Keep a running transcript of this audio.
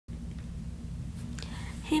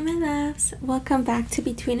Hey my loves, welcome back to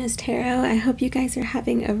Between Us Tarot. I hope you guys are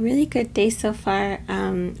having a really good day so far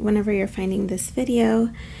whenever you're finding this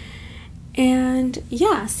video. And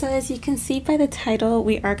yeah, so as you can see by the title,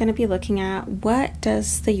 we are going to be looking at what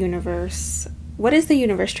is the universe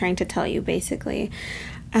trying to tell you, basically.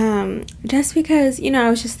 Just because, I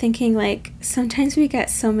was just thinking, like, sometimes we get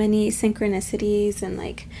so many synchronicities and,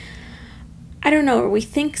 like, I don't know, we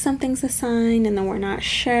think something's a sign and then we're not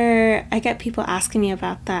sure. I get people asking me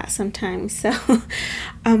about that sometimes. So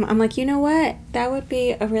I'm like, you know what? That would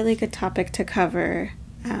be a really good topic to cover.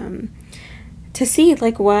 To see,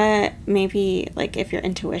 like, what maybe, like, if your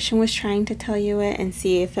intuition was trying to tell you it, and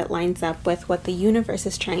see if it lines up with what the universe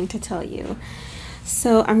is trying to tell you.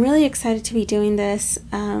 So I'm really excited to be doing this.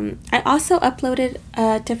 I also uploaded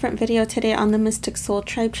a different video today on the Mystic Soul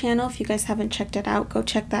Tribe channel. If you guys haven't checked it out, go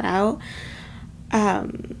check that out.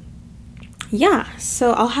 Yeah,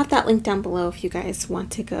 so I'll have that link down below if you guys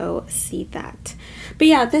want to go see that. But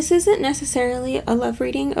yeah, this isn't necessarily a love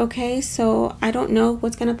reading, okay? So I don't know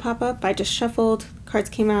what's gonna pop up. I just shuffled, cards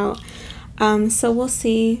came out. So we'll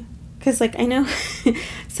see. Because, like, I know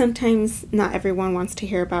sometimes not everyone wants to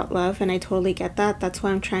hear about love, and I totally get that. That's why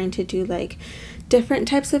I'm trying to do, like, different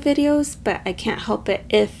types of videos, but I can't help it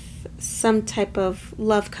if some type of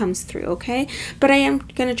love comes through, okay? But I am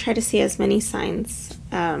going to try to see as many signs,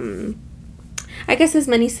 I guess as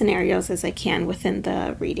many scenarios as I can within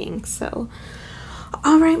the reading. So,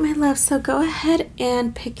 all right, my love, so go ahead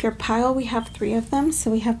and pick your pile. We have 3 of them. So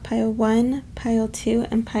we have pile 1, pile 2,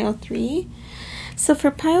 and pile 3. So for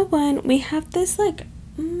pile 1, we have this, like,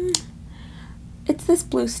 it's this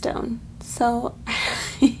blue stone. So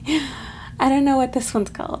I don't know what this one's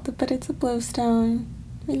called, but it's a blue stone.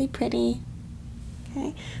 Really pretty.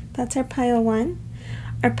 Okay, that's our pile 1.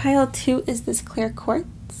 Our pile 2 is this clear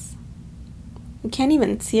quartz. You can't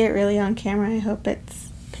even see it really on camera. I hope it's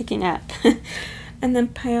picking up. And then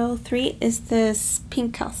pile 3 is this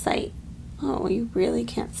pink calcite. Oh, you really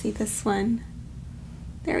can't see this one.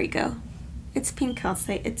 There we go. It's pink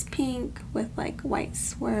calcite. It's pink with, like, white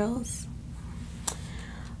swirls.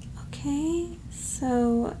 Okay,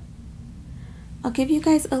 so I'll give you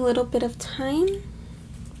guys a little bit of time.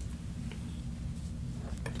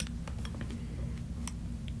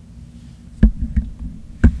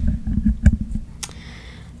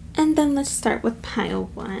 And then let's start with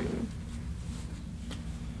pile 1.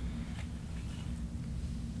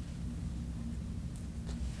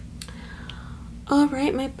 All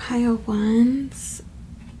right, my pile 1s.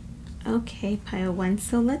 Okay, pile 1.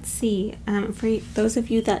 So let's see. For those of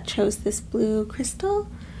you that chose this blue crystal,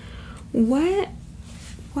 what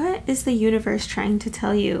is the universe trying to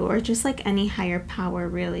tell you, or just like any higher power,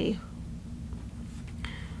 really?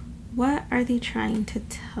 What are they trying to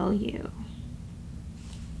tell you?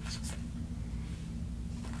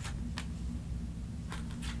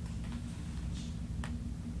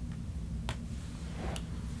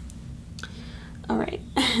 All right,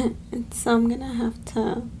 so I'm gonna have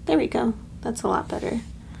to, there we go. That's a lot better.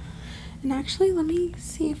 And actually, let me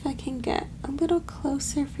see if I can get a little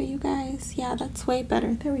closer for you guys. Yeah, that's way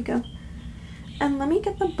better. There we go. And let me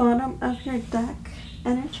get the bottom of your deck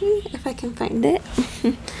energy, if I can find it.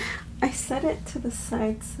 I set it to the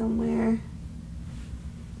side somewhere.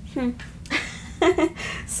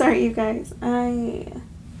 Sorry, you guys.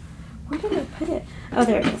 Where did I put it? Oh,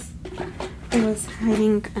 there it is. It was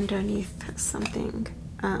hiding underneath something.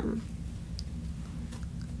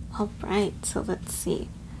 All right, so let's see.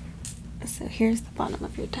 So here's the bottom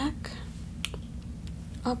of your deck.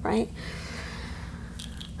 All right.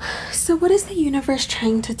 So what is the universe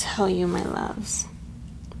trying to tell you, my loves?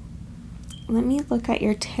 Let me look at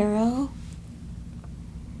your tarot.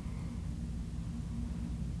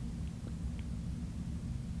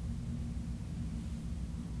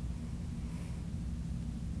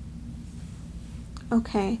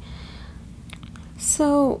 Okay.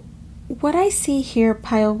 So what I see here,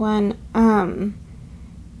 pile 1,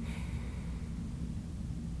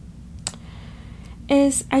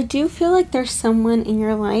 is I do feel like there's someone in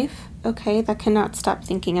your life, okay, that cannot stop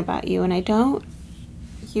thinking about you. And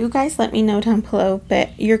you guys let me know down below,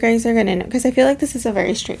 but you guys are gonna know, because I feel like this is a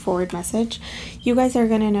very straightforward message. You guys are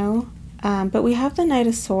gonna know. But we have the Knight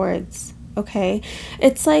of Swords, okay?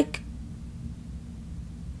 It's like,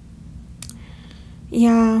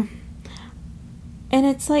 yeah. And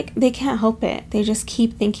it's like they can't help it. They just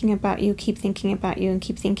keep thinking about you, keep thinking about you, and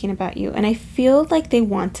keep thinking about you. And I feel like they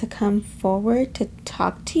want to come forward to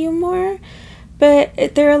talk to you more, but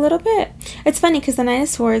they're a little bit, it's funny because the Knight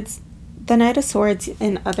of Swords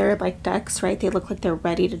in other, like, decks, right, they look like they're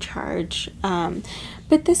ready to charge.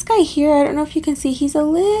 But this guy here, I don't know if you can see, he's a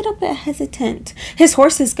little bit hesitant. His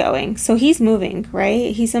horse is going, so he's moving,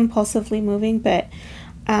 right? He's impulsively moving, but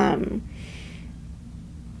I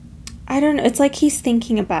don't know. It's like he's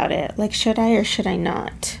thinking about it. Like, should I or should I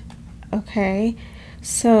not? Okay,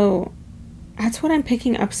 so that's what I'm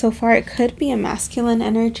picking up so far. It could be a masculine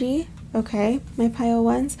energy, okay, my pile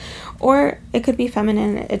ones, or it could be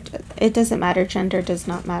feminine. It doesn't matter. Gender does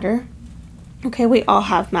not matter. Okay, we all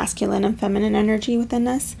have masculine and feminine energy within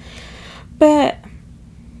us. But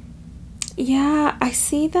yeah, I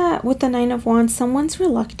see that with the Nine of Wands, someone's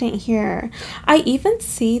reluctant here. I even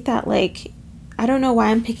see that, like, I don't know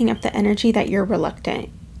why I'm picking up the energy that you're reluctant.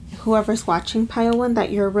 Whoever's watching pile one,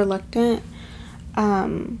 that you're reluctant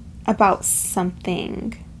about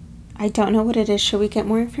something. I don't know what it is. Should we get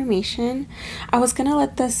more information? I was gonna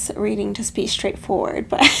let this reading just be straightforward,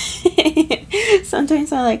 but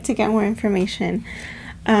sometimes I like to get more information.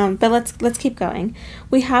 But let's keep going.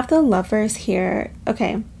 We have the Lovers here.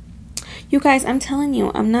 Okay, you guys, I'm telling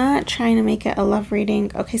you, I'm not trying to make it a love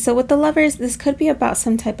reading. Okay, so with the Lovers, this could be about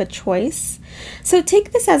some type of choice. So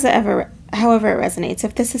take this as however it resonates.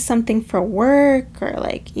 If this is something for work, or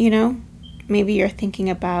like, you know, maybe you're thinking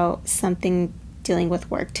about something dealing with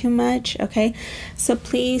work too much, okay, so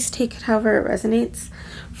please take it however it resonates.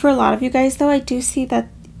 For a lot of you guys though, I do see that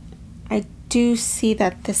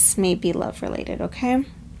this may be love related, okay,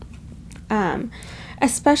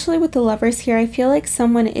 especially with the Lovers here. I feel like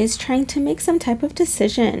someone is trying to make some type of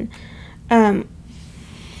decision. What's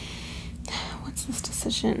this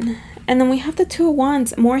decision? And then we have the Two of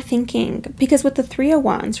Wands, more thinking, because with the Three of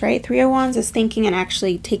Wands, right? Three of Wands is thinking and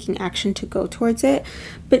actually taking action to go towards it.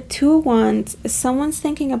 But Two of Wands, someone's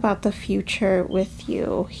thinking about the future with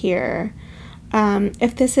you here.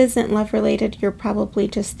 If this isn't love related, you're probably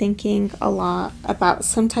just thinking a lot about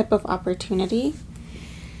some type of opportunity,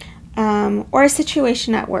 or a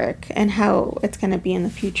situation at work and how it's going to be in the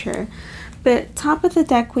future. But top of the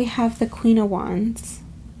deck, we have the Queen of Wands,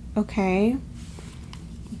 okay?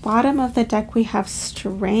 Bottom of the deck, we have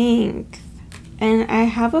Strength, and I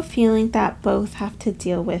have a feeling that both have to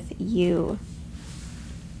deal with you.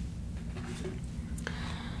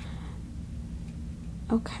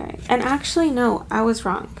 Okay, and actually no, I was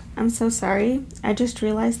wrong. I'm so sorry. I just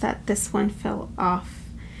realized that this one fell off,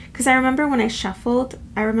 because I remember when I shuffled,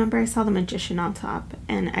 I saw the Magician on top,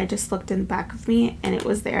 and I just looked in the back of me and it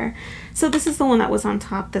was there. So this is the one that was on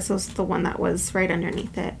top. This was the one that was right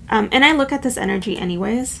underneath it. And I look at this energy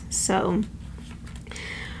anyways, so.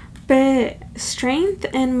 But Strength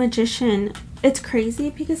and Magician, it's crazy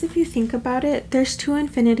because if you think about it, there's two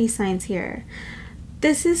infinity signs here.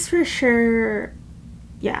 This is for sure,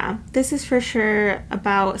 yeah, this is for sure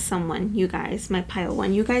about someone, you guys, my pile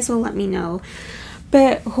one. You guys will let me know.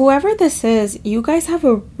 But whoever this is, you guys have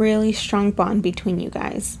a really strong bond between you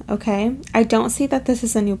guys, okay? I don't see that this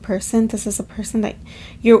is a new person. This is a person that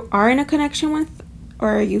you are in a connection with,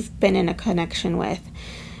 or you've been in a connection with.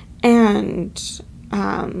 And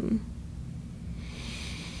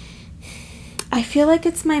I feel like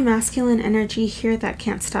it's my masculine energy here that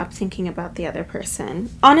can't stop thinking about the other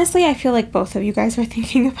person. Honestly, I feel like both of you guys are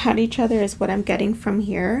thinking about each other is what I'm getting from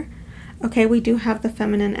here. Okay, we do have the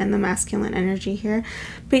feminine and the masculine energy here.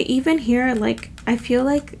 But even here, like, I feel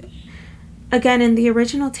like, again, in the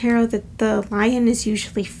original tarot, the lion is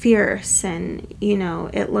usually fierce and, you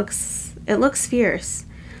know, it looks fierce.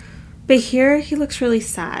 But here, he looks really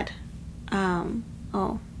sad.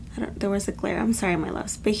 There was a glare. I'm sorry, my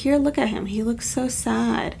loves. But here, look at him. He looks so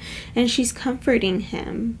sad. And she's comforting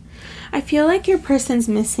him. I feel like your person's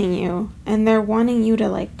missing you. And they're wanting you to,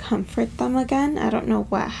 like, comfort them again. I don't know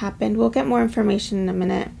what happened. We'll get more information in a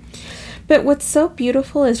minute. But what's so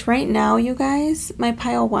beautiful is right now, you guys, my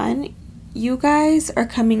pile one, you guys are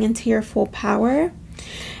coming into your full power.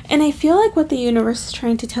 And I feel like what the universe is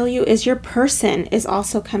trying to tell you is your person is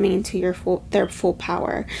also coming into their full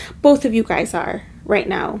power. Both of you guys are right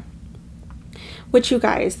now. Which, you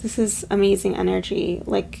guys, this is amazing energy.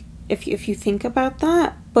 Like, if you think about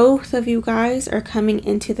that, both of you guys are coming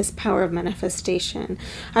into this power of manifestation.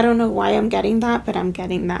 I don't know why I'm getting that, but I'm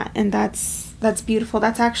getting that. And that's beautiful.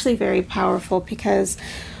 That's actually very powerful, because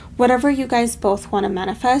whatever you guys both want to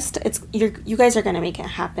manifest, you guys are going to make it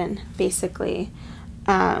happen, basically.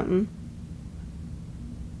 I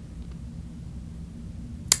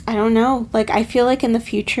don't know. Like, I feel like in the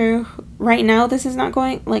future, right now, this is not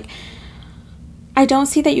going, like, I don't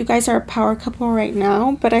see that you guys are a power couple right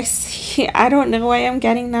now, but I don't know why I'm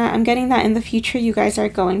getting that. I'm getting that in the future you guys are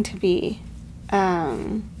going to be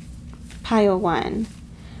pile one.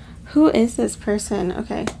 Who is this person?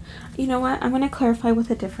 Okay, you know what? I'm going to clarify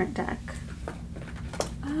with a different deck.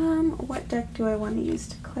 What deck do I want to use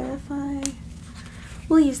to clarify?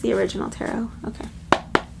 We'll use the original tarot. Okay.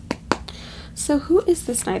 So who is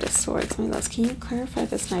this Knight of Swords, my loves? Can you clarify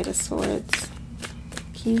this Knight of Swords?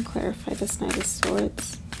 Can you clarify this Knight of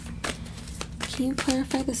Swords? Can you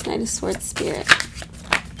clarify this Knight of Swords, Spirit?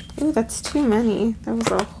 Oh, that's too many. That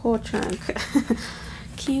was a whole chunk.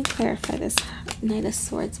 Can you clarify this Knight of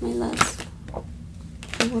Swords, my loves?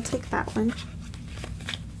 Okay, we'll take that one.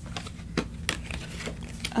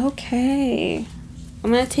 Okay.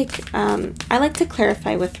 I'm going to take, I like to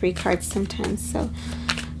clarify with 3 cards sometimes, so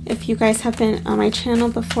if you guys have been on my channel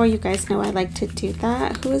before, you guys know I like to do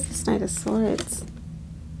that. Who is this Knight of Swords?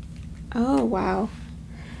 Oh, wow.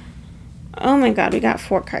 Oh my god, we got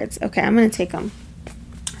 4 cards. Okay, I'm going to take them.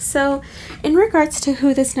 So, in regards to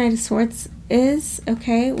who this Knight of Swords is,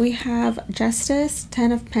 okay, we have Justice,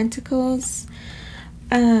 10 of Pentacles,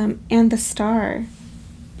 and the Star.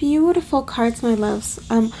 Beautiful cards, my loves.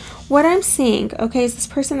 What I'm seeing, okay, is this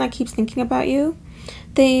person that keeps thinking about you.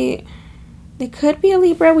 They could be a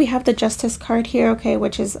Libra. We have the Justice card here, okay,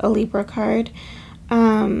 which is a Libra card.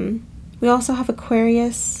 We also have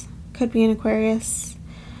Aquarius. Could be an Aquarius.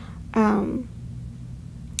 But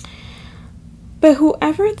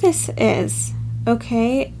whoever this is,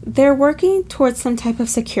 okay, they're working towards some type of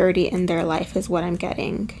security in their life is what I'm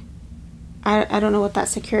getting. I don't know what that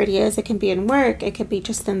security is. It can be in work. It could be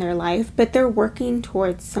just in their life. But they're working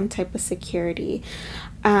towards some type of security.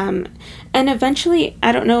 And eventually,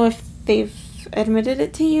 I don't know if they've admitted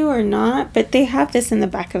it to you or not, but they have this in the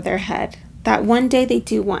back of their head. That one day they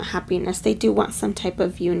do want happiness. They do want some type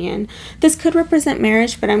of union. This could represent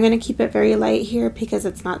marriage, but I'm going to keep it very light here because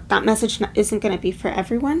it's not, that message isn't going to be for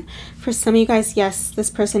everyone. For some of you guys, yes, this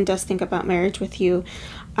person does think about marriage with you.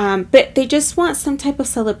 But they just want some type of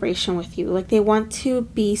celebration with you. Like they want to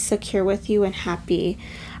be secure with you and happy.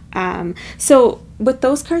 So with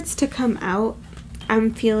those cards to come out,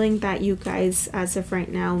 I'm feeling that you guys, as of right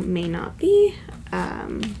now, may not be.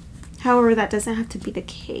 However, that doesn't have to be the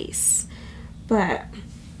case. But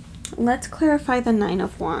let's clarify the Nine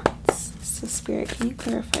of Wands. So Spirit, can you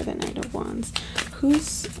clarify the Knight of Wands?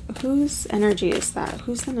 Whose energy is that?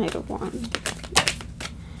 Who's the Knight of Wands?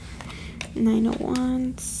 Nine of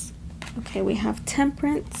Wands. Okay, we have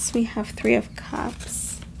Temperance. We have 3 of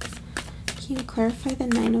Cups. Can you clarify the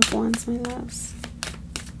Nine of Wands, my loves?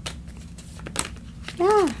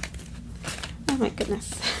 Yeah. Oh my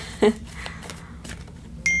goodness.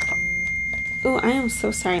 Oh, I am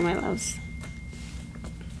so sorry, my loves.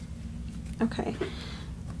 Okay.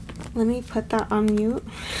 Let me put that on mute.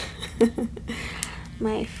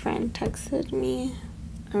 My friend texted me.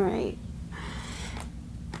 Alright.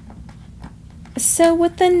 So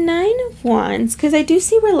with the Nine of Wands, because I do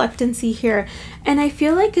see reluctancy here, and I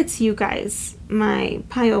feel like it's you guys, my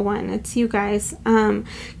Pile 1, it's you guys,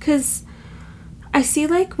 because I see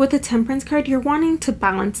like with the Temperance card, you're wanting to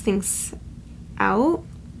balance things out,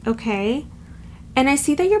 okay? And I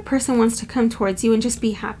see that your person wants to come towards you and just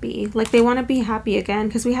be happy. Like they want to be happy again,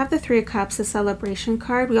 because we have the 3 of Cups, the celebration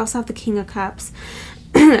card. We also have the King of Cups.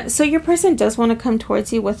 So your person does want to come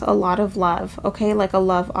towards you with a lot of love, okay? Like a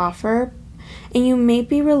love offer. And you may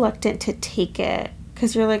be reluctant to take it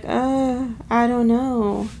because you're like, I don't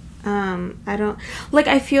know. I don't, like,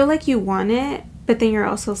 I feel like you want it, but then you're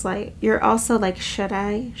also like, should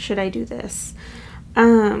I do this?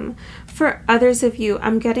 For others of you,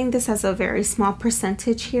 I'm getting this as a very small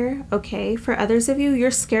percentage here, okay? For others of you,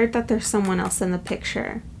 you're scared that there's someone else in the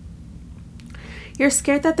picture. You're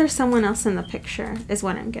scared that there's someone else in the picture is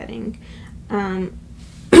what I'm getting.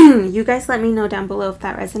 You guys let me know down below if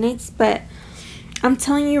that resonates, but I'm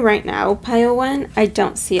telling you right now, Pile 1, I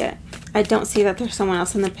don't see it. I don't see that there's someone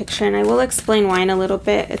else in the picture, and I will explain why in a little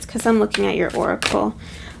bit. It's because I'm looking at your oracle,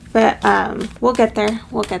 but we'll get there.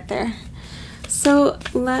 We'll get there. So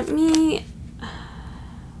let me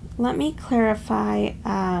clarify.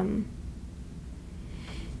 I'm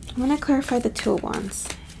going to clarify the 2 of Wands.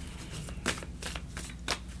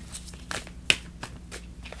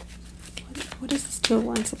 What is this 2 of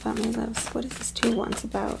Wands about, my loves? What is this 2 of Wands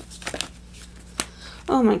about?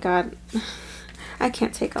 Oh my god. I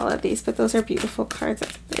can't take all of these, but those are beautiful cards.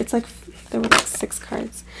 It's like, there were like 6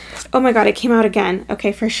 cards. Oh my god, it came out again.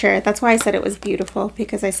 Okay, for sure. That's why I said it was beautiful,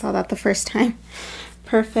 because I saw that the first time.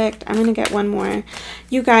 Perfect. I'm going to get one more.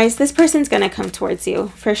 You guys, this person's going to come towards you,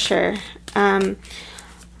 for sure.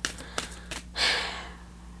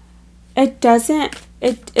 It doesn't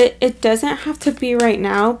have to be right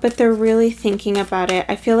now, but they're really thinking about it.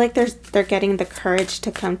 I feel like they're getting the courage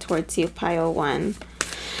to come towards you, Pile 1.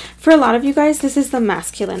 For a lot of you guys, this is the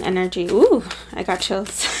masculine energy. Ooh, I got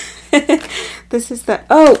chills. This is the,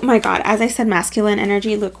 oh my god, as I said, masculine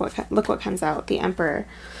energy. Look what comes out, the Emperor.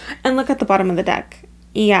 And look at the bottom of the deck.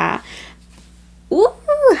 Yeah. Ooh.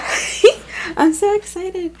 I'm so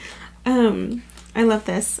excited. I love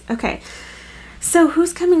this. Okay. So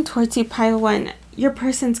who's coming towards you, pile one? Your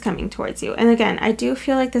person's coming towards you. And again, I do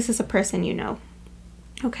feel like this is a person you know.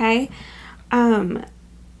 Okay?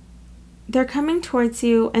 They're coming towards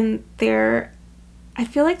you, and I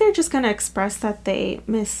feel like they're just going to express that they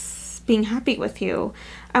miss being happy with you.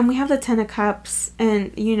 We have the Ten of Cups,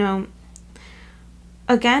 and, you know,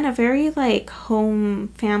 again, a very like home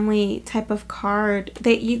family type of card.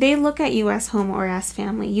 They look at you as home or as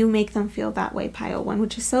family. You make them feel that way, pile one,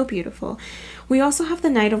 which is so beautiful. We also have the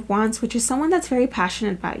Knight of Wands, which is someone that's very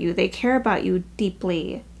passionate about you. They care about you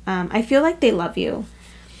deeply. I feel like they love you.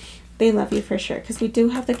 They love you for sure, because we do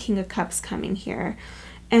have the King of Cups coming here.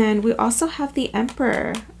 And we also have the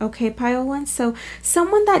Emperor, okay, pile one. So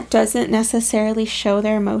someone that doesn't necessarily show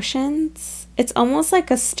their emotions. It's almost like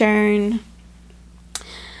a stern,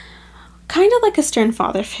 kind of like a stern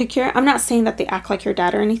father figure. I'm not saying that they act like your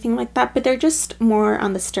dad or anything like that, but they're just more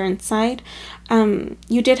on the stern side.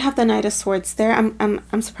 You did have the Knight of Swords there.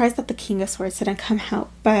 I'm surprised that the King of Swords didn't come out,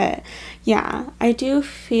 but yeah, I do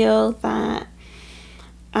feel that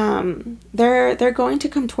they're going to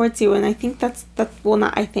come towards you, and I think well,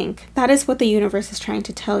 not I think, that is what the universe is trying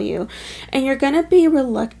to tell you. And you're gonna be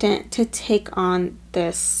reluctant to take on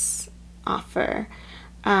this offer,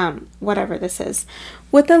 whatever this is.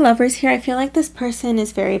 With the Lovers here, I feel like this person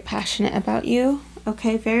is very passionate about you.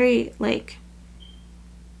 Okay, very, like,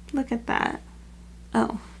 look at that.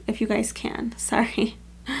 Oh, if you guys can, sorry.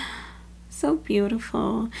 So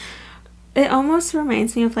beautiful. It almost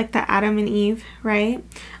reminds me of like the Adam and Eve, right?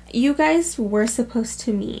 You guys were supposed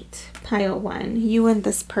to meet, pile one, you and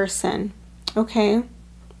this person, okay?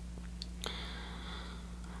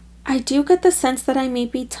 I do get the sense that I may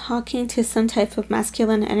be talking to some type of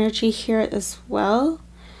masculine energy here as well.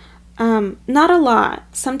 Not a lot.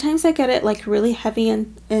 Sometimes I get it like really heavy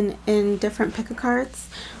in different pick of cards.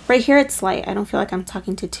 Right here it's light. I don't feel like I'm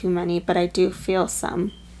talking to too many, but I do feel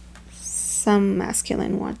some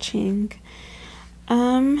masculine watching.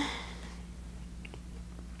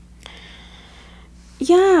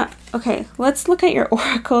 Yeah, okay, let's look at your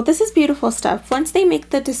oracle. This is beautiful stuff. Once they make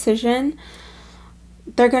the decision,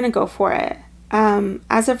 they're gonna go for it.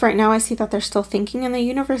 As of right now, I see that they're still thinking, and the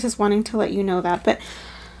universe is wanting to let you know that. But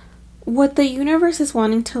what the universe is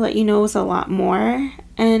wanting to let you know is a lot more,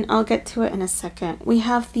 and I'll get to it in a second. We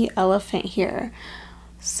have the Elephant here.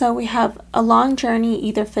 So we have a long journey,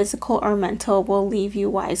 either physical or mental, will leave you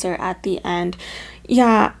wiser at the end.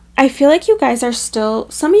 Yeah, I feel like you guys are still,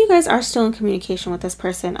 some of you guys are still in communication with this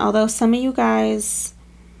person, although some of you guys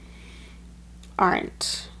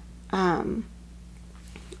aren't.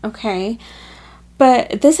 Okay,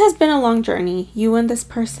 but this has been a long journey. You and this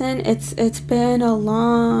person, it's been a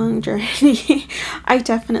long journey. I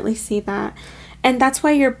definitely see that. And that's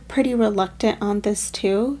why you're pretty reluctant on this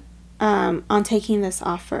too. On taking this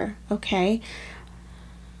offer, okay?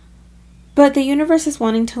 But the universe is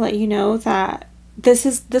wanting to let you know that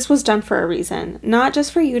this was done for a reason, not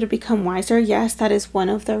just for you to become wiser. Yes, that is one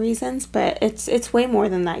of the reasons, but it's way more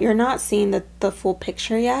than that. You're not seeing the full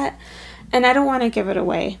picture yet, and I don't want to give it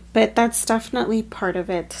away, but that's definitely part of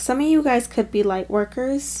it. Some of you guys could be light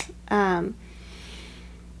workers.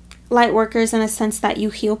 Light workers in a sense that you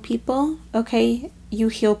heal people, okay? You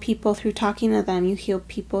heal people through talking to them. You heal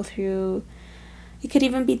people through, it could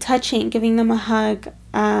even be touching, giving them a hug.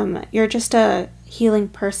 You're just a healing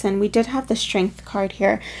person. We did have the Strength card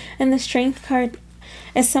here. And the Strength card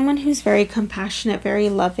is someone who's very compassionate, very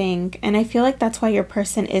loving. And I feel like that's why your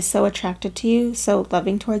person is so attracted to you, so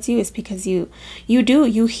loving towards you, is because you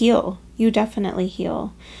heal. You definitely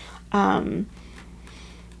heal.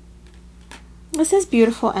 This is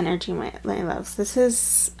beautiful energy, my loves. This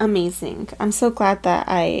is amazing. I'm so glad that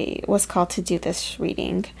I was called to do this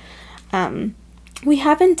reading. We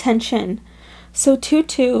have intention. So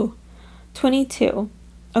 2-2, 22.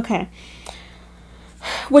 Okay.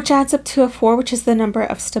 Which adds up to a 4, which is the number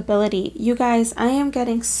of stability. You guys, I am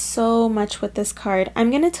getting so much with this card. I'm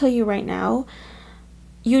going to tell you right now,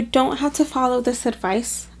 you don't have to follow this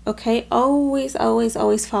advice, okay? Always, always,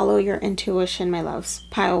 always follow your intuition, my loves.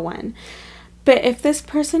 Pile one. But if this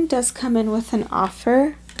person does come in with an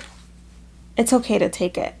offer, it's okay to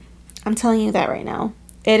take it. I'm telling you that right now.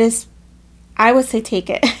 It is, I would say take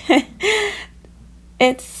it.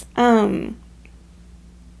 It's a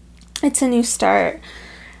new start.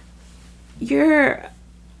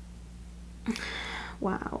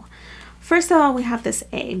 Wow. First of all, we have this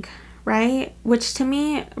egg, right? Which to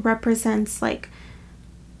me represents like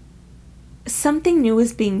something new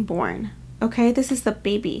is being born. Okay, this is the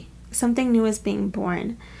baby. Something new is being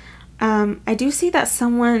born. I do see that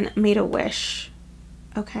someone made a wish.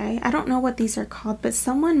 Okay, I don't know what these are called, but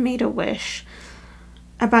someone made a wish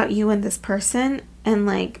about you and this person, and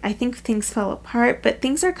like I think things fell apart, but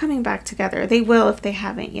things are coming back together. They will if they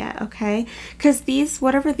haven't yet. Okay, because these,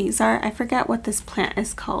 whatever these are, I forget what this plant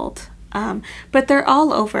is called, but they're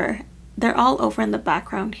all over in the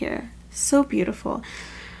background here. So beautiful.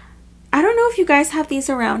 I don't know if you guys have these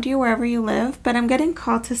around you wherever you live, but I'm getting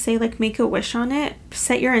called to say, like, make a wish on it,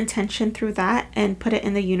 set your intention through that and put it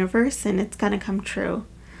in the universe, and it's gonna come true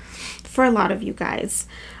for a lot of you guys.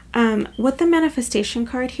 What the manifestation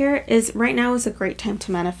card here is, right now is a great time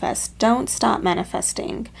to manifest. Don't stop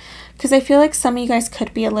manifesting, because I feel like some of you guys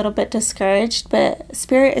could be a little bit discouraged, but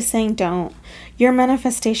Spirit is saying don't. Your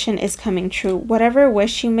manifestation is coming true. Whatever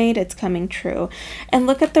wish you made, it's coming true. And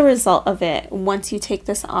look at the result of it once you take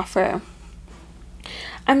this offer.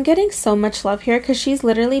 I'm getting so much love here because she's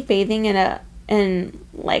literally bathing in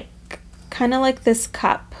like kind of like this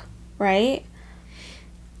cup, right?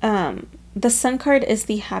 The Sun card is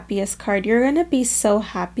the happiest card. You're going to be so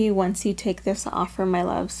happy once you take this offer, my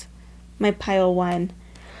loves. My pile 1.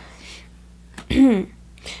 And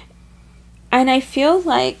I feel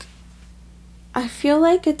like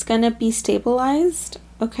it's going to be stabilized,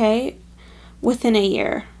 okay, within a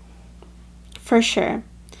year. For sure.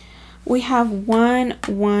 We have 1,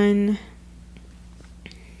 1.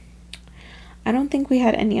 I don't think we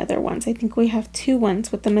had any other ones. I think we have 2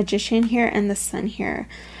 ones with the Magician here and the Sun here.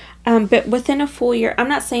 But within a full year, I'm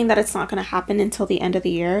not saying that it's not going to happen until the end of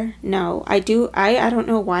the year. No, I don't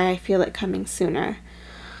know why I feel it coming sooner.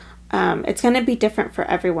 It's going to be different for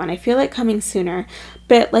everyone. I feel it coming sooner,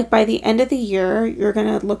 but like by the end of the year, you're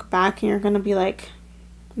going to look back and you're going to be like,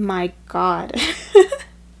 my God,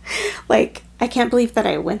 like, I can't believe that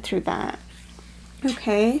I went through that.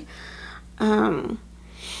 Okay.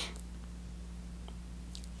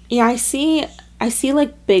 Yeah, I see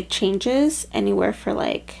like big changes anywhere from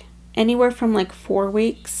like 4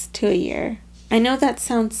 weeks to a year. I know that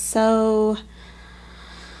sounds so,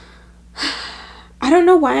 I don't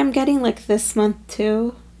know why I'm getting like this month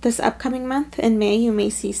too. This upcoming month in May, you may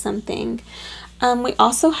see something. We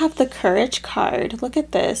also have the Courage card. Look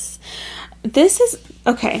at this. This is,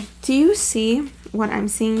 okay, do you see what I'm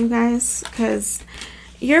seeing, you guys? Because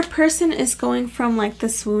your person is going from like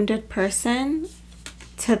this wounded person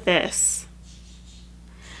to this.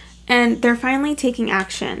 And they're finally taking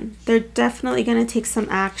action. They're definitely going to take some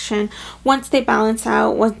action once they balance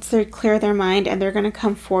out, once they clear their mind, and they're going to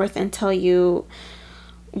come forth and tell you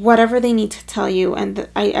whatever they need to tell you. And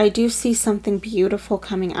I do see something beautiful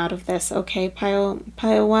coming out of this, okay, pile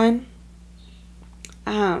 1.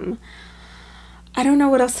 I don't know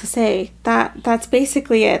what else to say. That's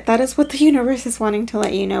basically it. That is what the universe is wanting to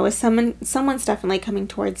let you know, is someone's definitely coming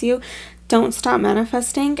towards you. Don't stop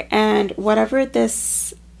manifesting, and whatever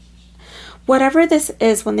this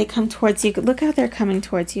is, when they come towards you, look how they're coming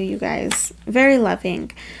towards you, you guys. Very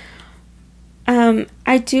loving.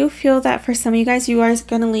 I do feel that for some of you guys, you are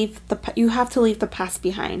going to you have to leave the past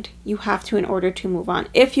behind. You have to, in order to move on,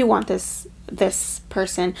 if you want this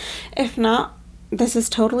person. If not, this is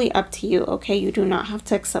totally up to you, okay? You do not have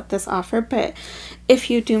to accept this offer, but if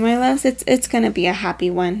you do, my loves, it's going to be a happy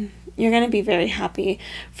one. You're going to be very happy.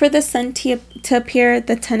 For the Sun to appear,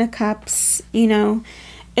 the 10 of Cups, you know,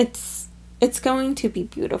 it's going to be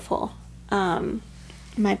beautiful,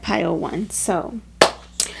 my pile 1. So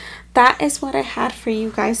that is what I had for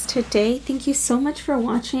you guys today. Thank you so much for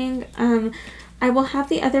watching. I will have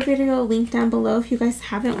the other video linked down below if you guys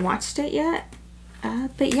haven't watched it yet.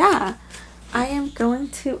 But yeah, I am going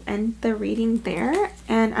to end the reading there,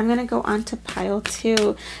 and I'm going to go on to pile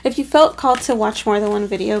 2. If you felt called to watch more than one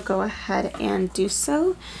video, go ahead and do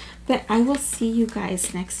so. But I will see you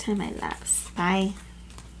guys next time, my loves. Bye.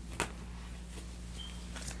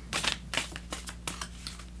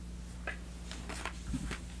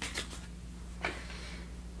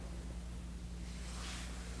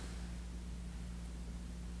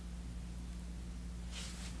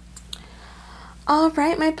 All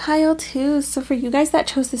right, my pile 2. So for you guys that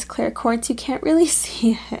chose this clear quartz, you can't really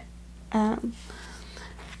see it. And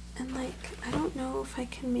like, I don't know if I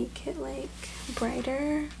can make it like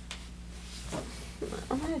brighter.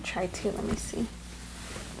 I'm gonna try to. Let me see.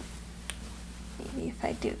 Maybe if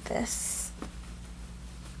I do this,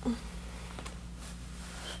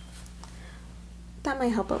 that might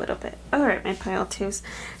help a little bit. All right, my pile 2s.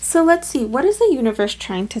 So let's see. What is the universe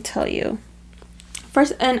trying to tell you?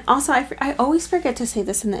 First, and also I always forget to say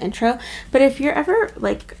this in the intro, but if you're ever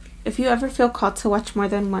like if you ever feel called to watch more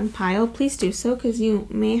than one pile, please do so, because you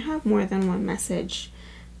may have more than one message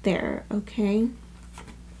there, okay?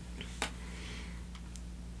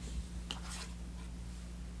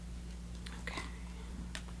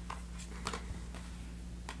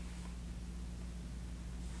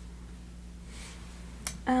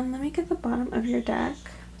 Let me get the bottom of your deck.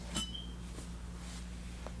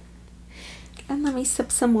 And let me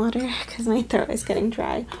sip some water because my throat is getting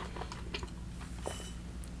dry.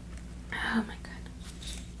 Oh my god.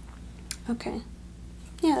 Okay.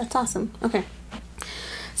 Yeah, that's awesome. Okay.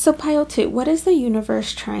 So pile 2, what is the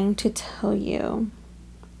universe trying to tell you?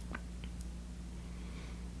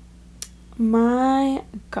 My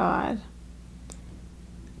god.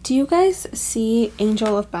 Do you guys see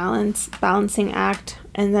Angel of Balance, Balancing Act,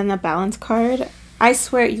 and then the Balance card? I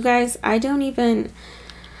swear, you guys, I don't even...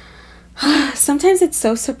 Sometimes it's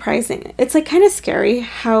so surprising. It's like kind of scary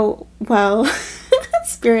how well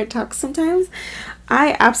Spirit talks sometimes.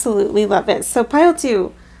 I absolutely love it. So pile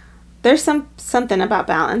 2, there's something about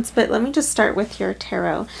balance, but let me just start with your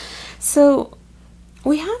tarot. So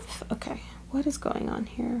we have... Okay, what is going on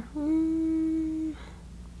here?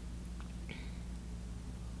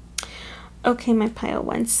 Okay, my pile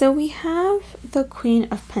 1. So we have the Queen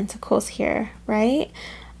of Pentacles here, right?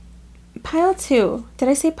 Pile 2. Did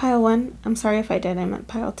I say pile 1? I'm sorry if I did. I meant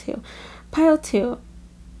pile 2. Pile 2.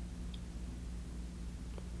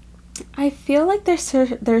 I feel like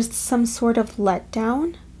there's some sort of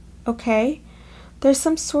letdown, okay? There's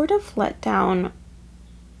some sort of letdown.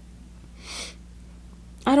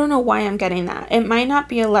 I don't know why I'm getting that. It might not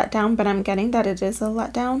be a letdown, but I'm getting that it is a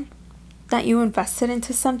letdown. That you invested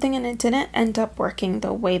into something and it didn't end up working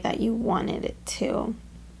the way that you wanted it to.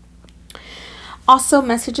 Also,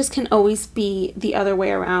 messages can always be the other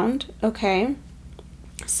way around, okay?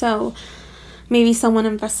 So maybe someone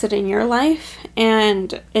invested in your life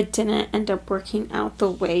and it didn't end up working out the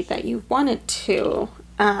way that you wanted to.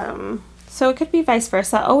 So it could be vice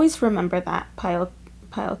versa. Always remember that, pile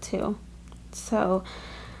 2. So...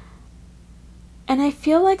 And I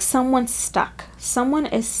feel like someone's stuck. Someone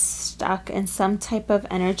is stuck in some type of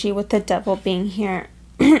energy with the devil being here.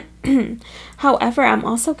 However, I'm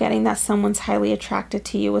also getting that someone's highly attracted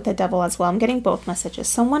to you with the devil as well. I'm getting both messages.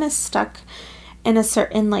 Someone is stuck in a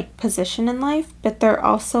certain like position in life, but they're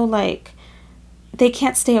also like, they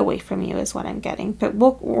can't stay away from you is what I'm getting. But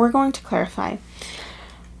we're going to clarify.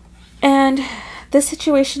 And this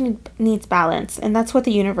situation needs balance, and that's what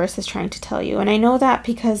the universe is trying to tell you. And I know that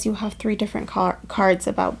because you have 3 different cards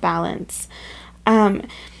about balance.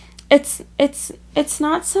 It's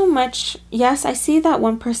not so much, yes, I see that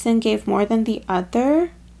one person gave more than the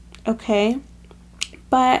other, okay?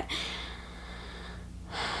 But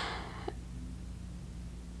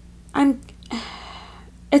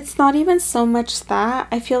it's not even so much that.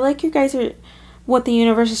 I feel like you guys are... What the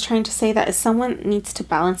universe is trying to say that is someone needs to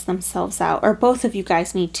balance themselves out, or both of you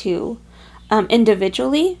guys need to,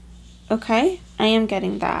 individually, okay? I am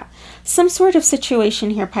getting that. Some sort of situation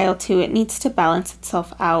here, pile 2, it needs to balance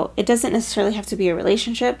itself out. It doesn't necessarily have to be a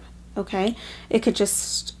relationship, okay? It could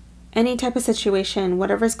just... Any type of situation,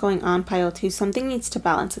 whatever's going on, pile 2, something needs to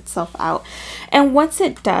balance itself out. And once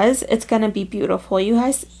it does, it's going to be beautiful. You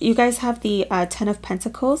guys have the 10 of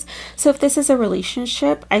Pentacles. So if this is a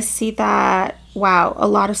relationship, I see that, wow, a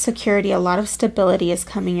lot of security, a lot of stability is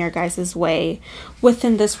coming your guys' way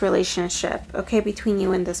within this relationship, okay, between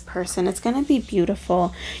you and this person. It's going to be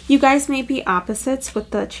beautiful. You guys may be opposites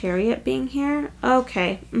with the Chariot being here.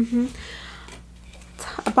 Okay,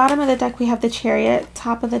 Bottom of the deck, we have the Chariot.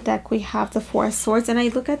 Top of the deck, we have the 4 of Swords. And I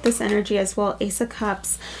look at this energy as well, Ace of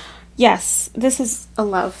Cups. Yes, this is a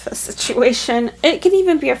love situation. It could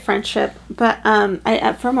even be a friendship. But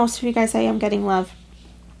for most of you guys, I am getting love.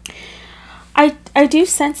 I do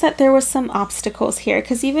sense that there was some obstacles here,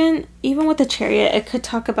 because even with the Chariot, it could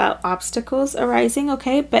talk about obstacles arising,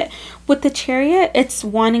 okay? But with the Chariot, it's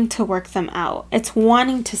wanting to work them out. It's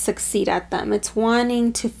wanting to succeed at them. It's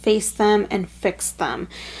wanting to face them and fix them.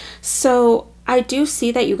 So I do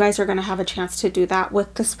see that you guys are going to have a chance to do that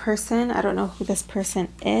with this person. I don't know who this person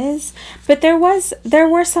is, but there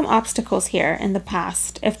were some obstacles here in the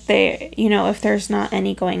past. If there's not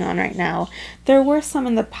any going on right now, there were some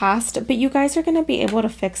in the past, but you guys are going to be able to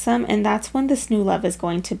fix them. And that's when this new love is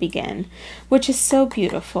going to begin, which is so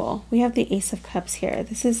beautiful. We have the Ace of Cups here.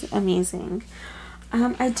 This is amazing.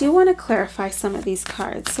 I do want to clarify some of these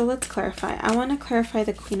cards. So let's clarify. I want to clarify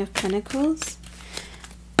the Queen of Pentacles.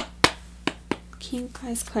 Can you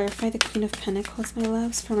guys clarify the Queen of Pentacles, my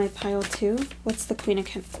loves, for my pile 2? What's the Queen of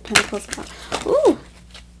Pentacles about? Ooh!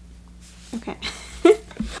 Okay.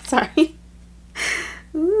 Sorry.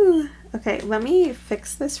 Ooh. Okay. Okay, let me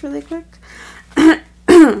fix this really quick.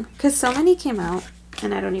 Because so many came out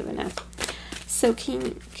and I don't even know. So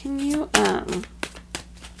can you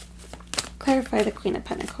clarify the Queen of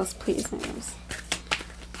Pentacles, please, my loves?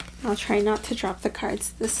 I'll try not to drop the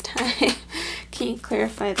cards this time. Can you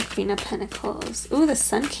clarify the Queen of Pentacles? Ooh, the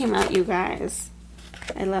Sun came out, you guys.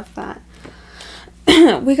 I love that.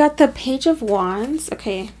 We got the Page of Wands.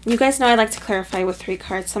 Okay, you guys know I like to clarify with 3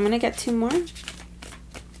 cards, so I'm going to get 2 more. Can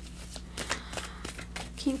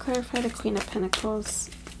you clarify the Queen of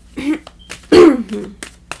Pentacles?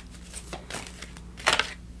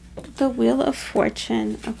 The Wheel of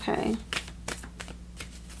Fortune. Okay.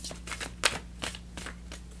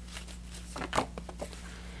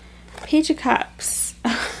 Page of Cups.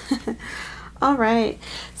 All right.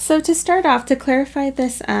 So to start off, to clarify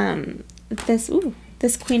this, this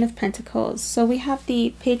Queen of Pentacles. So we have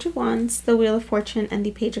the Page of Wands, the Wheel of Fortune, and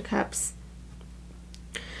the Page of Cups.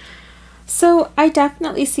 So I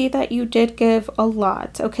definitely see that you did give a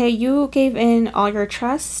lot, okay? You gave in all your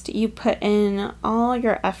trust. You put in all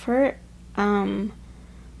your effort.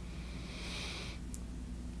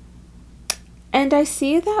 And I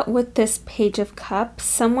see that with this Page of Cups,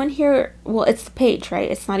 someone here, well, it's the Page, right?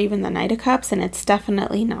 It's not even the Knight of Cups, and it's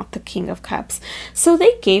definitely not the King of Cups. So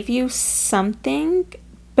they gave you something,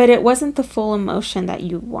 but it wasn't the full emotion that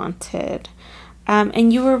you wanted.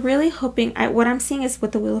 And you were really hoping, what I'm seeing is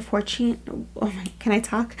with the Wheel of Fortune, can I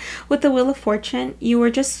talk? With the Wheel of Fortune, you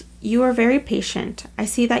were very patient. I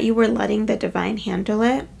see that you were letting the divine handle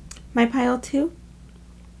it, my pile 2.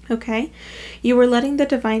 Okay, you were letting the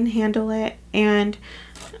divine handle it, and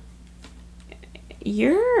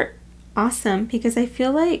you're awesome, because I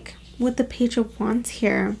feel like with the Page of Wands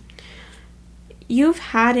here, you've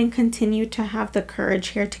had and continue to have the courage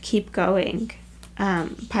here to keep going,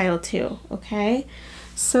 pile 2. Okay,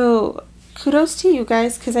 so kudos to you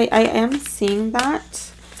guys, because I am seeing that.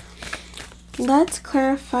 Let's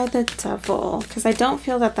clarify the Devil, because I don't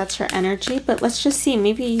feel that that's your energy, but let's just see.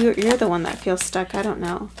 Maybe you're the one that feels stuck. I don't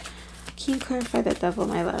know. Can you clarify the Devil,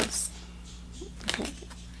 my loves? Okay.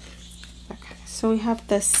 Okay. So we have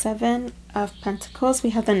the 7 of Pentacles. We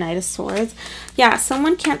have the Knight of Swords. Yeah,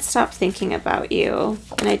 someone can't stop thinking about you,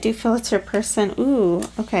 and I do feel it's your person. Ooh,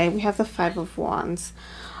 okay. We have the 5 of Wands.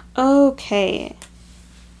 Okay.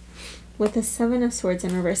 With the 7 of Swords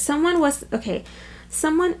in reverse. Someone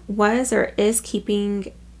was or is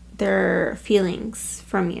keeping their feelings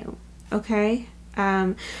from you, okay?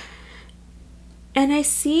 And I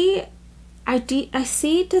see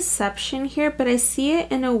deception here, but I see it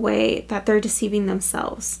in a way that they're deceiving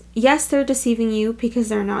themselves. Yes, they're deceiving you because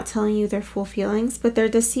they're not telling you their full feelings, but they're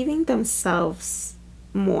deceiving themselves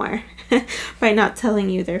more by not telling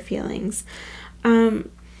you their feelings. I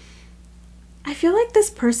feel like this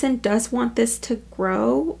person does want this to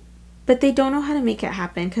grow, but they don't know how to make it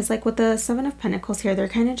happen, because like with the 7 of Pentacles here, they're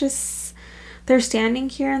kind of just, they're standing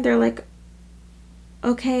here and they're like,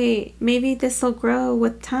 okay, maybe this will grow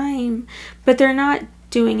with time, but they're not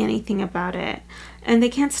doing anything about it, and they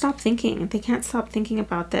can't stop thinking. They can't stop thinking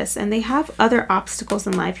about this, and they have other obstacles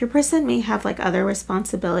in life. Your person may have like other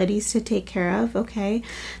responsibilities to take care of, okay?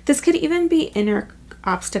 This could even be inner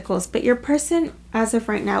obstacles, but your person as of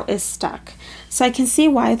right now is stuck. So I can see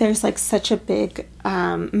why there's like such a big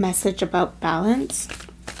message about balance.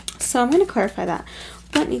 So I'm going to clarify that.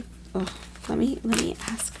 Let me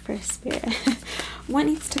ask for Spirit. What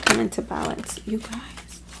needs to come into balance, you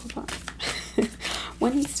guys? Hold on.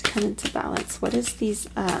 What needs to come into balance? What is these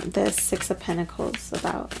the 6 of Pentacles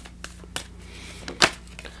about?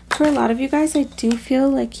 For a lot of you guys, I do feel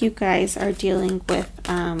like you guys are dealing with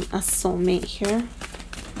a soulmate here.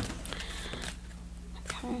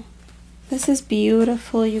 Okay. This is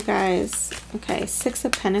beautiful, you guys. Okay, 6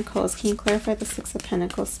 of Pentacles. Can you clarify the 6 of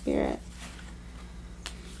Pentacles, Spirit?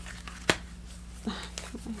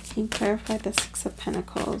 Can you clarify the 6 of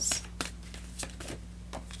Pentacles?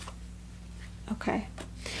 Okay.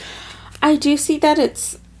 I do see that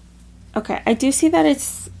it's... Okay, I do see that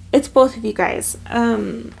it's both of you guys.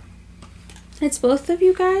 It's both of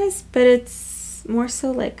you guys, but it's more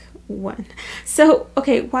so like one. So,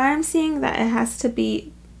 okay, why I'm seeing that it has to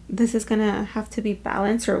be... This is gonna have to be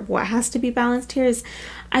balanced, or what has to be balanced here is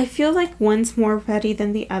I feel like one's more ready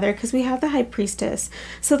than the other, because we have the High Priestess.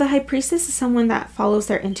 So the High Priestess is someone that follows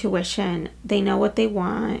their intuition. They know what they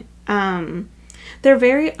want. They're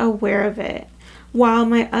very aware of it. While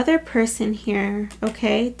my other person here,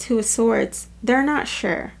 okay, 2 of Swords, they're not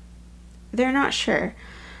sure. They're not sure.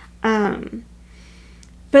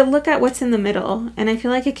 But look at what's in the middle, and I feel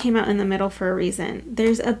like it came out in the middle for a reason.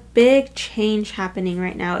 There's a big change happening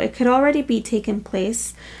right now. It could already be taking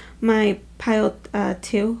place, my pile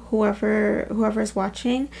 2, whoever's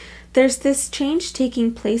watching, there's this change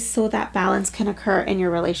taking place so that balance can occur in your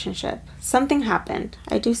relationship. Something happened.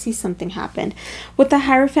 I do see something happened. With the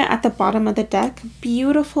Hierophant at the bottom of the deck,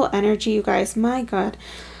 beautiful energy, you guys. My God.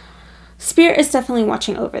 Spirit is definitely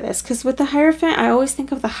watching over this, because with the Hierophant, I always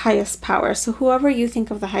think of the highest power. So whoever you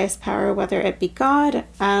think of the highest power, whether it be God,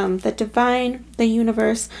 the divine, the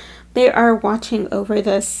universe, they are watching over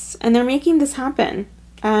this, and they're making this happen.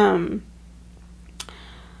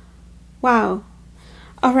 Wow.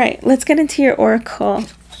 All right, let's get into your oracle.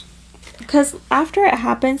 Because after it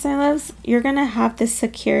happens, my loves, you're going to have this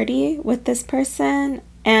security with this person,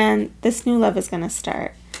 and this new love is going to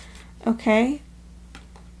start. Okay?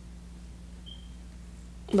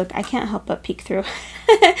 Look, I can't help but peek through.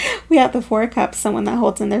 We have the 4 of Cups, someone that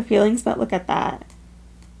holds in their feelings, but look at that.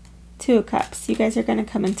 2 of Cups. You guys are going to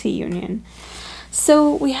come into union.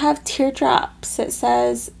 So we have teardrops. It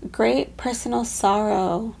says, great personal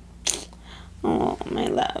sorrow. Oh, my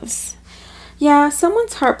loves. Yeah,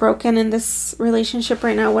 someone's heartbroken in this relationship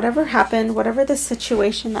right now. Whatever happened, whatever the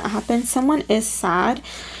situation that happened, someone is sad.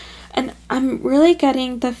 And I'm really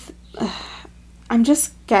getting I'm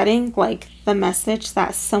just getting like the message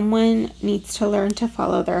that someone needs to learn to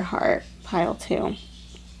follow their heart, pile 2.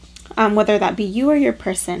 Whether that be you or your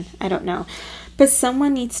person, I don't know. But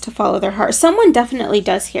someone needs to follow their heart. Someone definitely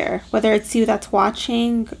does here, whether it's you that's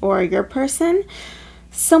watching or your person.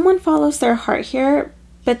 Someone follows their heart here,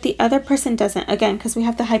 but the other person doesn't. Again, because we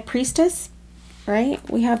have the High Priestess, right?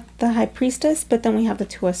 We have the High Priestess, but then we have the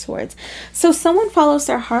 2 of Swords. So someone follows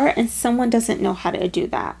their heart and someone doesn't know how to do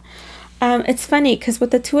that. It's funny because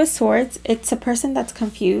with the 2 of Swords, it's a person that's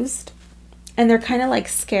confused and they're kind of like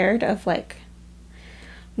scared of like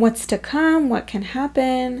what's to come, what can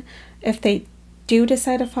happen if they do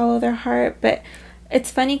decide to follow their heart. But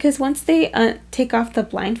it's funny because once they take off the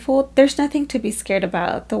blindfold, there's nothing to be scared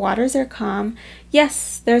about. The waters are calm.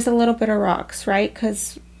 Yes, there's a little bit of rocks, right?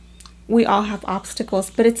 Because we all have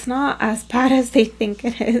obstacles, but it's not as bad as they think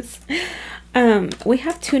it is. We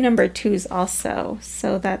have 2 number 2s also,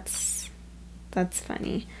 so that's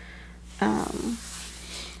funny.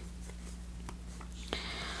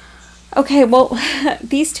 Okay, well,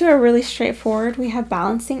 these 2 are really straightforward. We have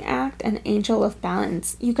Balancing Act and Angel of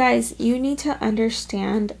Balance. You guys, you need to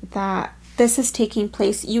understand that this is taking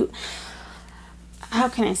place. How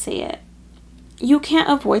can I say it? You can't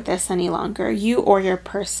avoid this any longer, you or your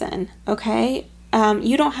person, okay?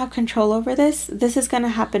 You don't have control over this. This is going to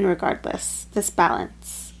happen regardless, this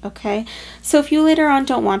balance, okay? So if you later on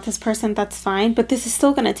don't want this person, that's fine, but this is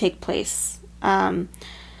still going to take place.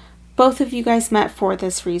 Both of you guys met for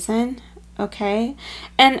this reason, okay?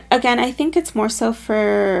 And again, I think it's more so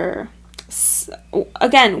for,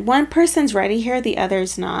 again, one person's ready here, the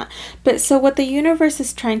other's not. But so what the universe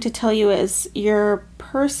is trying to tell you is your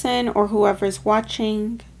person or whoever's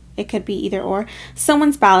watching, it could be either or,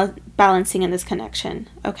 someone's balancing in this connection,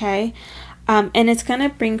 okay? And it's going to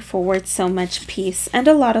bring forward so much peace and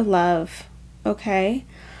a lot of love, okay?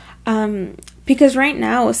 Because right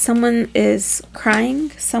now someone is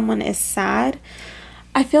crying, someone is sad.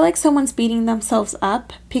 I feel like someone's beating themselves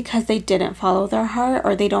up because they didn't follow their heart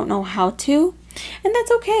or they don't know how to. And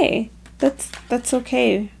that's okay. That's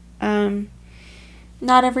okay.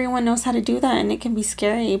 Not everyone knows how to do that and it can be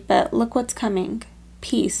scary, but look what's coming.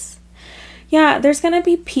 Peace. Yeah, there's going to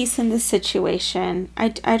be peace in this situation. I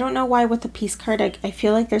don't know why with the peace card, I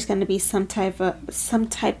feel like there's going to be some type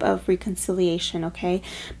of reconciliation, okay,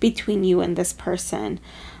 between you and this person.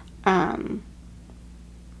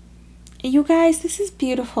 You guys, this is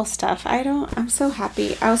beautiful stuff. I'm so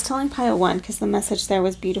happy. I was telling pile 1 because the message there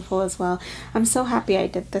was beautiful as well. I'm so happy I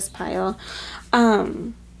did this pile. Wow.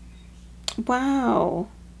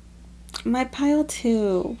 My pile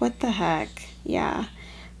 2. What the heck? Yeah.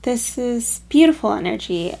 This is beautiful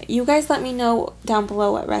energy. You guys let me know down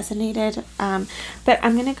below what resonated. But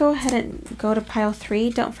I'm going to go ahead and go to pile 3.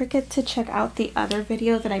 Don't forget to check out the other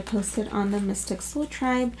video that I posted on the Mystic Soul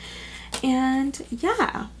Tribe. And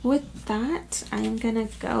yeah, with that, I am going to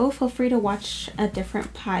go. Feel free to watch a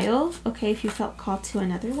different pile, okay, if you felt called to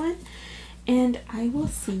another one. And I will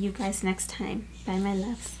see you guys next time. Bye, my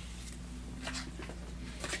loves.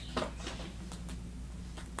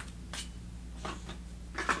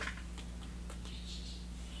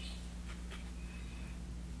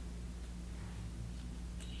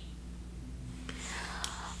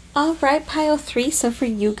 All right, pile 3. So for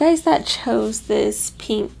you guys that chose this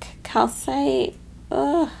pink calcite,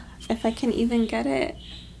 if I can even get it,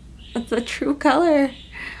 it's a true color.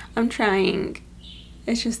 I'm trying.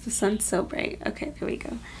 It's just the sun's so bright. Okay, there we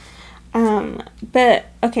go. But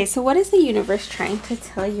okay, so what is the universe trying to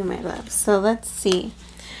tell you, my love? So let's see.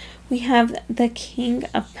 We have the King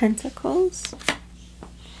of Pentacles.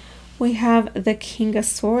 We have the King of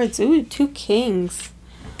Swords. Ooh, 2 kings.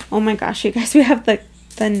 Oh my gosh, you guys, we have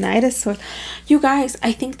the Knight of Swords. You guys,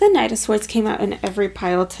 I think the Knight of Swords came out in every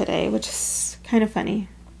pile today, which is kind of funny.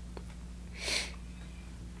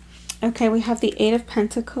 Okay, we have the 8 of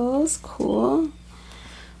Pentacles. Cool.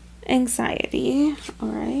 Anxiety. All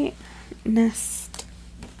right. Nest.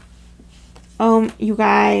 You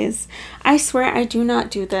guys, I swear I do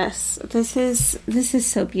not do this. This is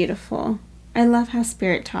so beautiful. I love how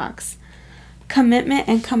Spirit talks. Commitment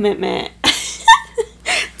and commitment.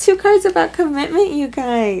 2 cards about commitment, you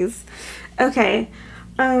guys. Okay.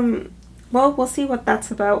 Well, we'll see what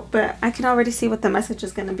that's about, but I can already see what the message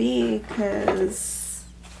is going to be, because...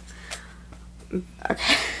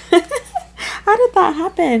 Okay. How did that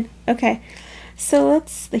happen? Okay. So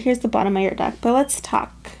here's the bottom of your deck, but let's talk.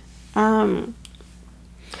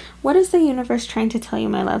 What is the universe trying to tell you,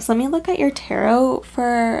 my loves? Let me look at your tarot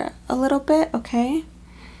for a little bit, okay?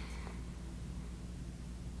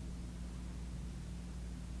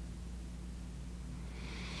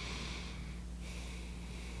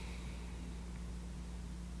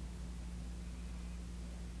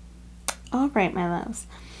 All right, my loves.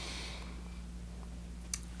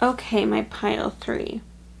 Okay, my pile 3.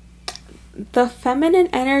 The feminine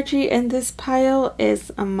energy in this pile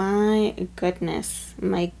is, my goodness,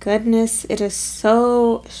 it is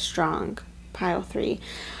so strong. Pile 3.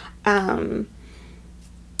 I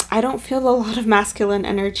don't feel a lot of masculine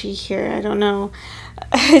energy here. I don't know.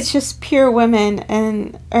 It's just pure women,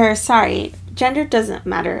 and, or sorry, gender doesn't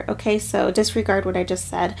matter. Okay, so disregard what I just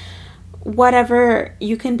said. Whatever,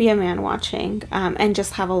 you can be a man watching, and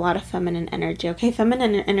just have a lot of feminine energy. Okay,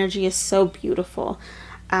 feminine energy is so beautiful.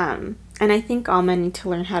 And I think all men need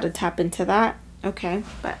to learn how to tap into that. Okay,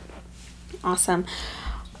 but awesome.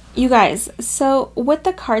 You guys, so with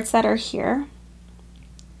the cards that are here,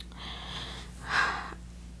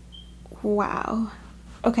 wow.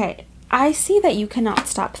 Okay, I see that you cannot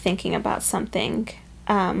stop thinking about something,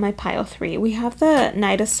 my pile 3. We have the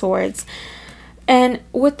Knight of Swords. And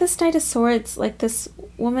with this Knight of Swords, like this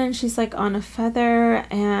woman, she's like on a feather,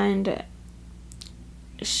 and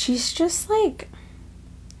she's just like...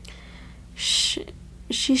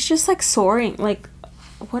 she's just like soaring. Like,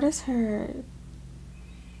 what is her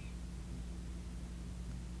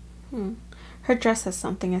her dress has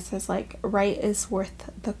something. It says like, right is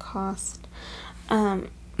worth the cost. But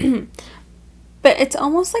it's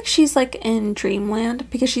almost like she's like in dreamland,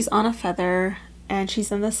 because she's on a feather and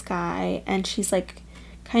she's in the sky, and she's like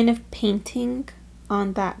kind of painting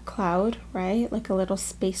on that cloud, right? Like a little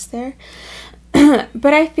space there.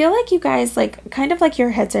 But I feel like you guys, like, kind of like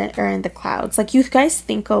your heads are in the clouds. Like, you guys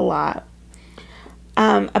think a lot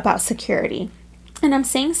about security. And I'm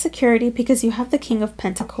saying security because you have the King of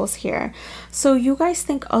Pentacles here. So you guys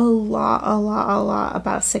think a lot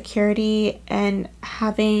about security and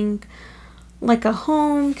having like a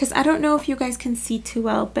home. Because I don't know if you guys can see too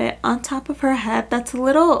well, but on top of her head, that's a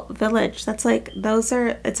little village. That's like,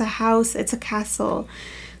 it's a house, it's a castle.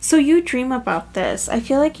 So you dream about this. I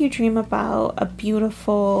feel like you dream about a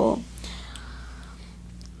beautiful,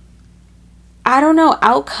 I don't know,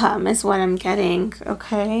 outcome is what I'm getting,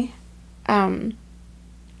 okay?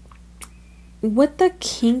 With the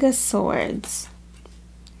King of Swords.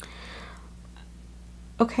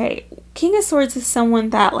 Okay, King of Swords is someone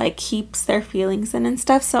that like keeps their feelings in and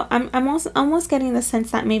stuff. So I'm almost getting the sense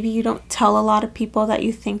that maybe you don't tell a lot of people that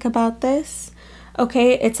you think about this.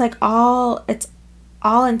 Okay, it's like it's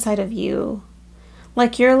all inside of you.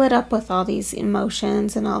 Like, you're lit up with all these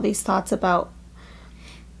emotions and all these thoughts about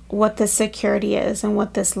what this security is and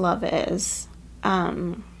what this love is.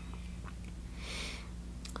 And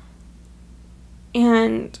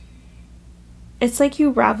it's like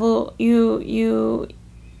you're,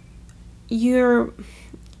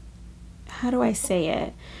 how do I say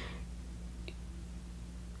it?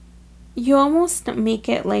 You almost make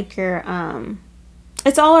it like you're,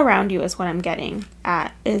 it's all around you is what I'm getting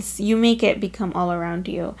at, is you make it become all around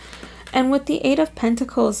you. And with the 8 of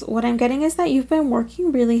Pentacles, what I'm getting is that you've been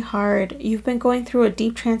working really hard. You've been going through a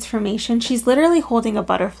deep transformation. She's literally holding a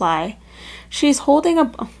butterfly. She's holding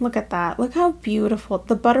look at that. Look how beautiful.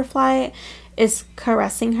 The butterfly is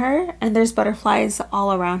caressing her, and there's butterflies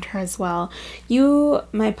all around her as well. You,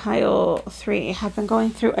 my pile 3, have been going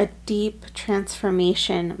through a deep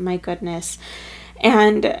transformation. My goodness.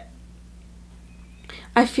 And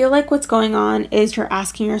I feel like what's going on is you're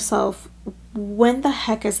asking yourself, when the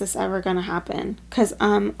heck is this ever gonna happen? Because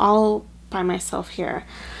I'm all by myself here.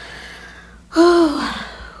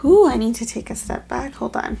 Ooh, I need to take a step back.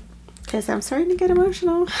 Hold on, because I'm starting to get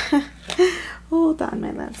emotional. Hold on,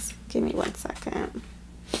 my loves. Give me 1 second.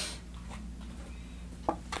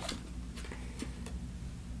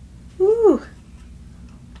 Ooh.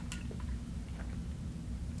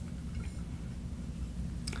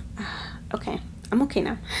 Okay, I'm okay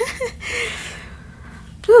now.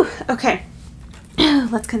 Whew, okay,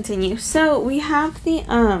 let's continue. So we have the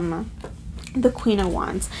Queen of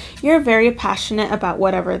Wands. You're very passionate about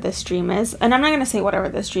whatever this dream is, and I'm not going to say whatever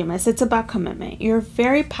this dream is. It's about commitment. You're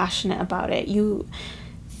very passionate about it. You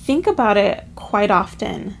think about it quite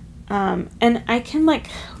often, and I can like,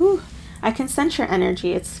 whew, I can sense your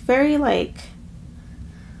energy. It's very like,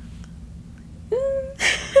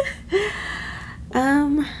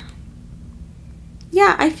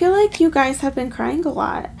 yeah, I feel like you guys have been crying a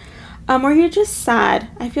lot, or you're just sad.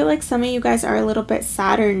 I feel like some of you guys are a little bit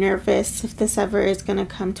sad or nervous if this ever is going to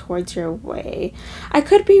come towards your way. I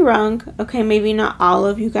could be wrong. Okay, maybe not all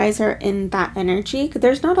of you guys are in that energy.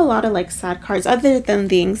 There's not a lot of like sad cards other than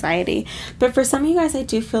the anxiety, but for some of you guys, I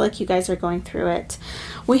do feel like you guys are going through it.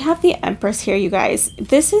 We have the Empress here, you guys.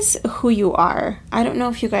 This is who you are. I don't know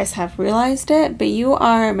if you guys have realized it, but you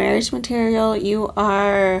are marriage material. You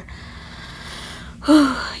are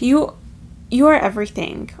you are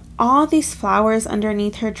everything. All these flowers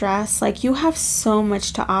underneath her dress, like you have so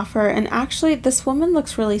much to offer. And actually this woman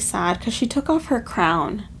looks really sad because she took off her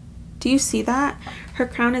crown. Do you see that? Her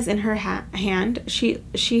crown is in her hand.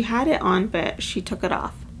 She had it on, but she took it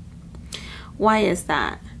off. Why is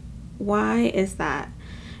that? Why is that?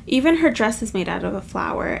 Even her dress is made out of a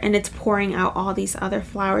flower, and it's pouring out all these other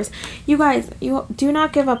flowers. You guys, you do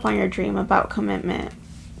not give up on your dream about commitment.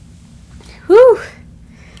 Whew.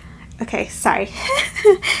 Okay, sorry.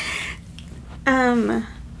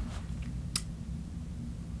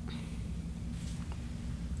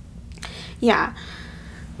 Yeah.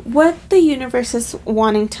 What the universe is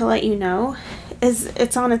wanting to let you know is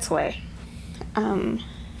it's on its way.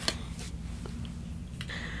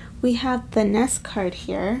 We have the Nest card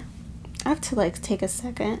here. I have to like take a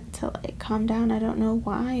second to like calm down. I don't know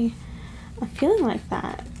why I'm feeling like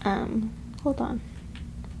that. Hold on.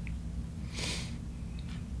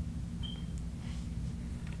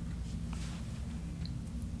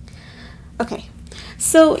 Okay,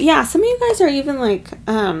 so yeah, some of you guys are even like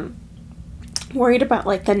worried about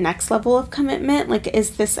like the next level of commitment. Like,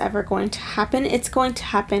 is this ever going to happen? It's going to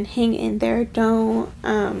happen. Hang in there.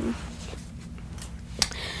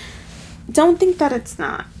 Don't think that it's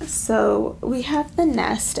not. So we have the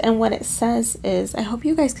Nest, and what it says is, I hope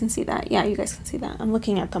you guys can see that. Yeah, you guys can see that. I'm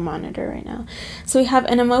looking at the monitor right now. So we have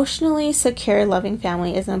an emotionally secure, loving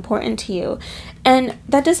family is important to you. And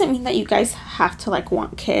that doesn't mean that you guys have to like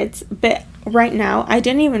want kids, but right now, I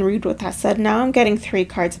didn't even read what that said. Now I'm getting 3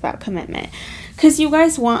 cards about commitment. Because you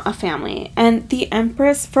guys want a family. And the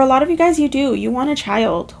Empress, for a lot of you guys, you want a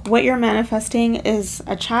child. What you're manifesting is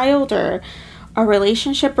a child or a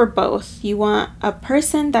relationship or both. You want a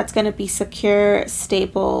person that's going to be secure,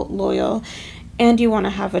 stable, loyal, and you want to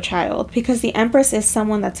have a child, because the Empress is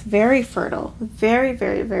someone that's very fertile, very,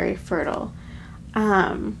 very, very fertile.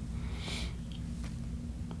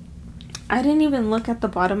 I didn't even look at the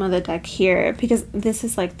bottom of the deck here because this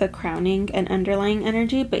is like the crowning and underlying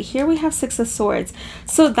energy, but here we have 6 of Swords.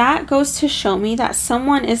 So that goes to show me that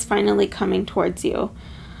someone is finally coming towards you.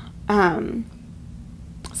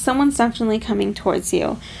 Someone's definitely coming towards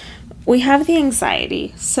you. We have the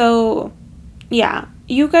anxiety. So yeah,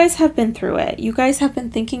 you guys have been through it. You guys have been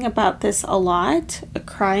thinking about this a lot,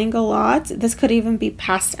 crying a lot. This could even be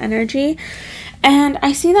past energy. And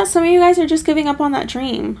I see that some of you guys are just giving up on that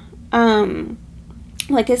dream.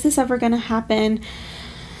 Like, is this ever gonna happen?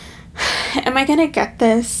 Am I gonna get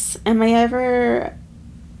this? Am I ever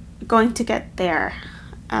going to get there?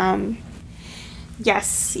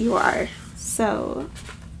 Yes, you are. So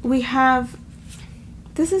we have,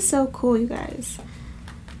 this is so cool, you guys.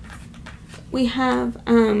 We have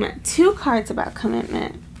 2 cards about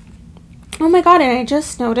commitment. Oh my god, and I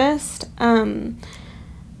just noticed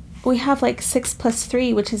we have like 6 plus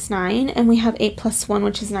 3, which is 9, and we have 8 plus 1,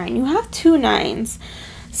 which is 9. You have 2 9s.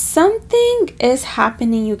 Something is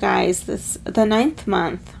happening, you guys. The 9th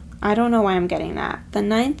month. I don't know why I'm getting that. The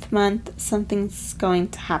 9th month, something's going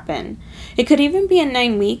to happen. It could even be in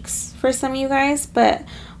 9 weeks for some of you guys, but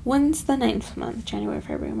when's the 9th month? January,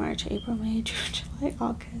 February, March, April, May, June, July,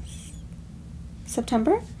 August,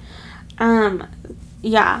 September?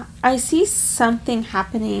 Yeah, I see something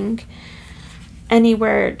happening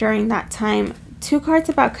anywhere during that time. 2 cards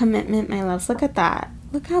about commitment, my loves. Look at that.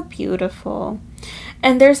 Look how beautiful.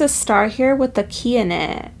 And there's a star here with the key in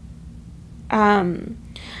it.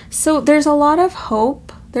 So there's a lot of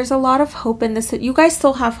hope There's a lot of hope in this. You guys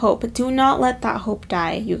still have hope, but do not let that hope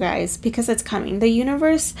die, you guys, because it's coming. The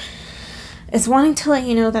universe is wanting to let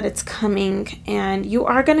you know that it's coming, and you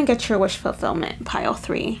are going to get your wish fulfillment, pile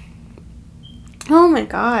 3. Oh my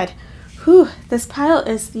God. Whew, this pile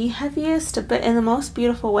is the heaviest, but in the most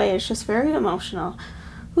beautiful way. It's just very emotional.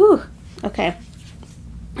 Whew, okay.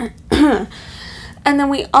 And then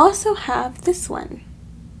we also have this one.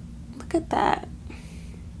 Look at that.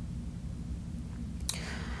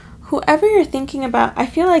 Whoever you're thinking about, I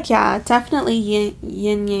feel like, yeah, definitely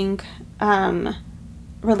yin-yang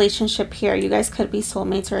relationship here. You guys could be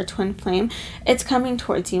soulmates or a twin flame. It's coming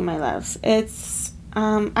towards you, my loves. It's,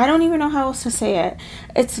 I don't even know how else to say it.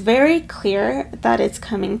 It's very clear that it's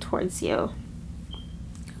coming towards you.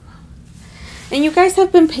 And you guys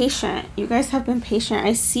have been patient. You guys have been patient.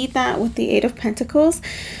 I see that with the 8 of Pentacles.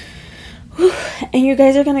 And you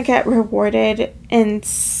guys are going to get rewarded in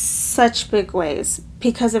such big ways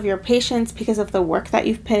because of your patience, because of the work that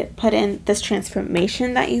you've put in, this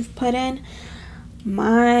transformation that you've put in.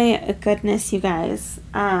 My goodness, you guys.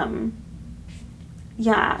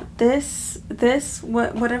 Yeah,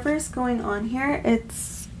 whatever is going on here,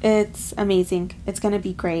 it's amazing. It's going to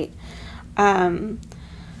be great.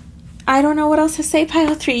 I don't know what else to say,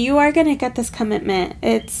 pile 3. You are going to get this commitment.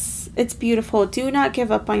 It's beautiful. Do not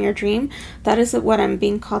give up on your dream. That is what I'm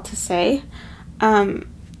being called to say.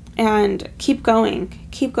 And keep going.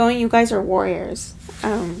 Keep going. You guys are warriors.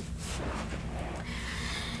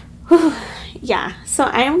 Yeah, so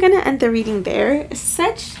I am going to end the reading there.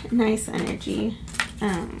 Such nice energy.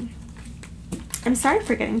 I'm sorry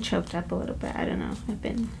for getting choked up a little bit. I don't know. I've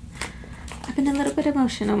been a little bit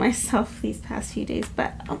emotional myself these past few days,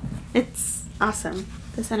 but it's awesome.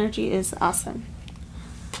 This energy is awesome.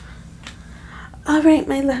 All right,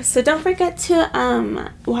 my love. So don't forget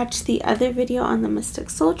to watch the other video on the Mystic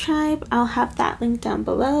Soul Tribe. I'll have that link down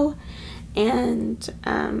below. And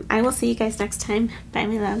I will see you guys next time. Bye,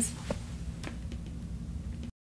 my loves.